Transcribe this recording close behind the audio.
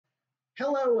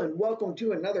Hello and welcome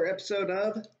to another episode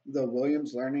of the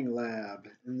Williams Learning Lab.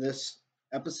 In this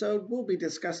episode, we'll be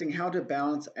discussing how to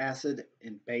balance acid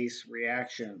and base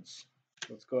reactions.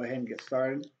 Let's go ahead and get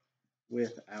started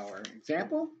with our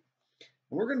example.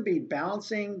 We're going to be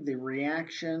balancing the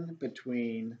reaction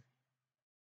between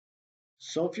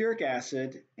sulfuric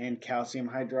acid and calcium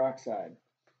hydroxide.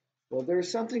 Well,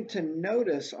 there's something to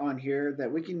notice on here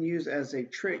that we can use as a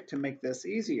trick to make this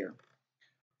easier.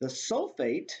 The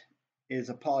sulfate is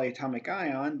a polyatomic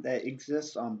ion that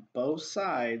exists on both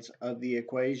sides of the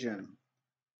equation.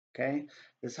 Okay,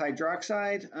 this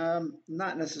hydroxide,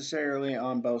 not necessarily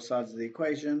on both sides of the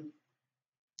equation.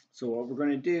 So what we're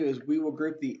going to do is we will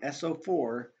group the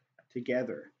SO4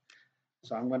 together.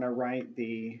 So I'm going to write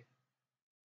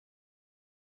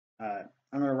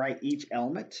each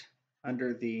element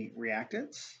under the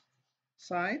reactants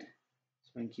side.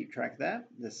 So we can keep track of that.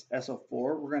 This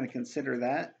SO4, we're going to consider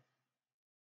that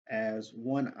as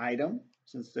one item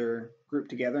since they're grouped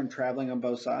together and traveling on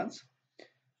both sides.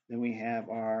 Then we have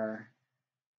our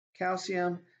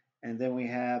calcium, and then we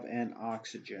have an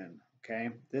oxygen.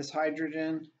 Okay, this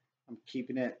hydrogen, I'm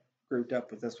keeping it grouped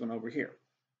up with this one over here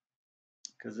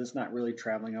because it's not really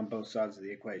traveling on both sides of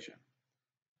the equation.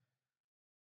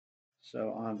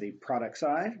 So on the product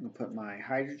side, I'm going to put my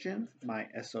hydrogen, my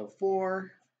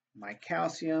SO4, my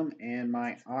calcium, and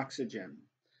my oxygen.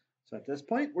 So at this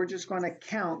point, we're just going to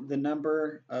count the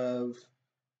number of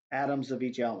atoms of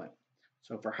each element.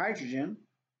 So for hydrogen,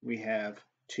 we have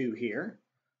 2 here,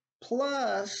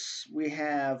 plus we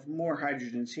have more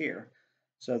hydrogens here.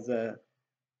 So the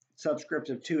subscript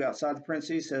of 2 outside the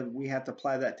parentheses, so we have to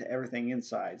apply that to everything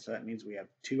inside. So that means we have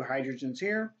 2 hydrogens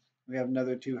here, we have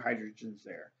another 2 hydrogens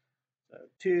there. So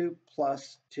 2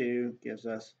 plus 2 gives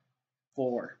us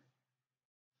 4.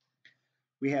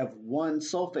 We have 1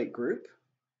 sulfate group.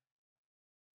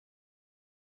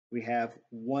 We have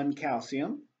 1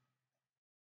 calcium.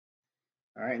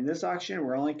 All right, in this oxygen,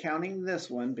 we're only counting this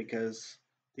one because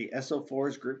the SO4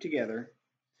 is grouped together.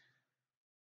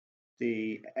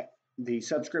 The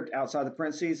subscript outside the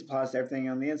parentheses applies to everything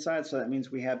on the inside, so that means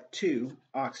we have 2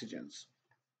 oxygens.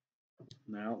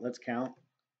 Now let's count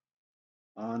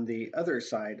on the other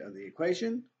side of the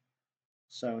equation.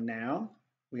 So now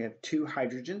we have 2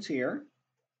 hydrogens here.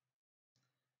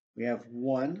 We have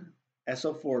 1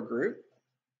 SO4 group.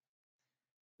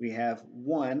 We have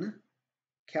 1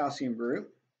 calcium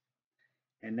group,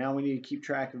 and now we need to keep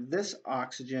track of this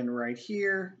oxygen right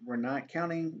here. We're not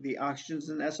counting the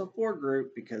oxygens in the SO4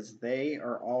 group because they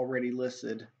are already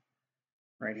listed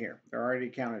right here. They're already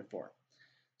accounted for.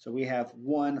 So we have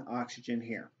 1 oxygen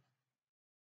here.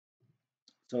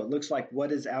 So it looks like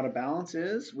what is out of balance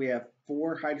is we have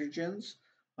 4 hydrogens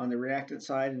on the reactant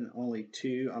side and only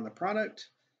 2 on the product.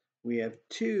 We have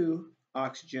 2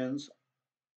 oxygens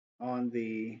on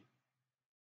the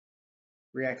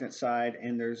reactant side,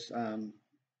 and there's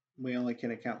we only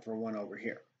can account for 1 over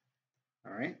here.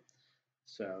 All right,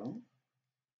 so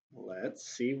let's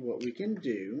see what we can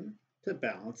do to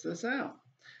balance this out.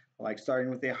 I like starting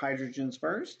with the hydrogens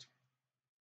first.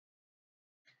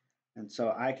 And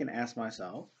so I can ask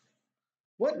myself,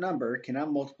 what number can I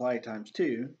multiply times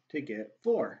 2 to get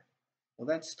 4? Well,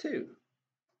 that's 2.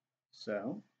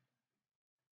 So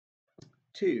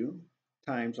 2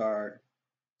 times our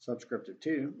subscript of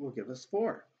 2 will give us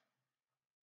 4.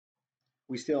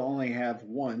 We still only have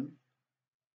 1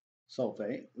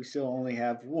 sulfate. We still only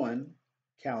have 1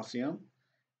 calcium.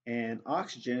 And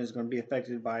oxygen is going to be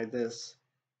affected by this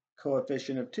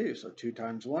coefficient of 2. So 2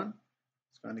 times 1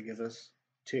 is going to give us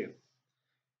 2.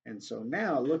 And so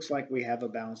now it looks like we have a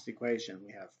balanced equation.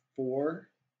 We have 4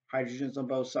 hydrogens on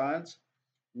both sides,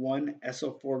 1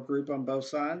 SO4 group on both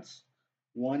sides,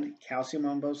 1 calcium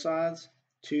on both sides,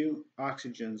 2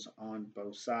 oxygens on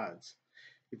both sides.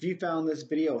 If you found this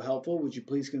video helpful, would you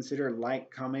please consider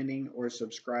commenting, or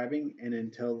subscribing? And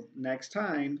until next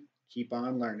time, keep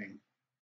on learning.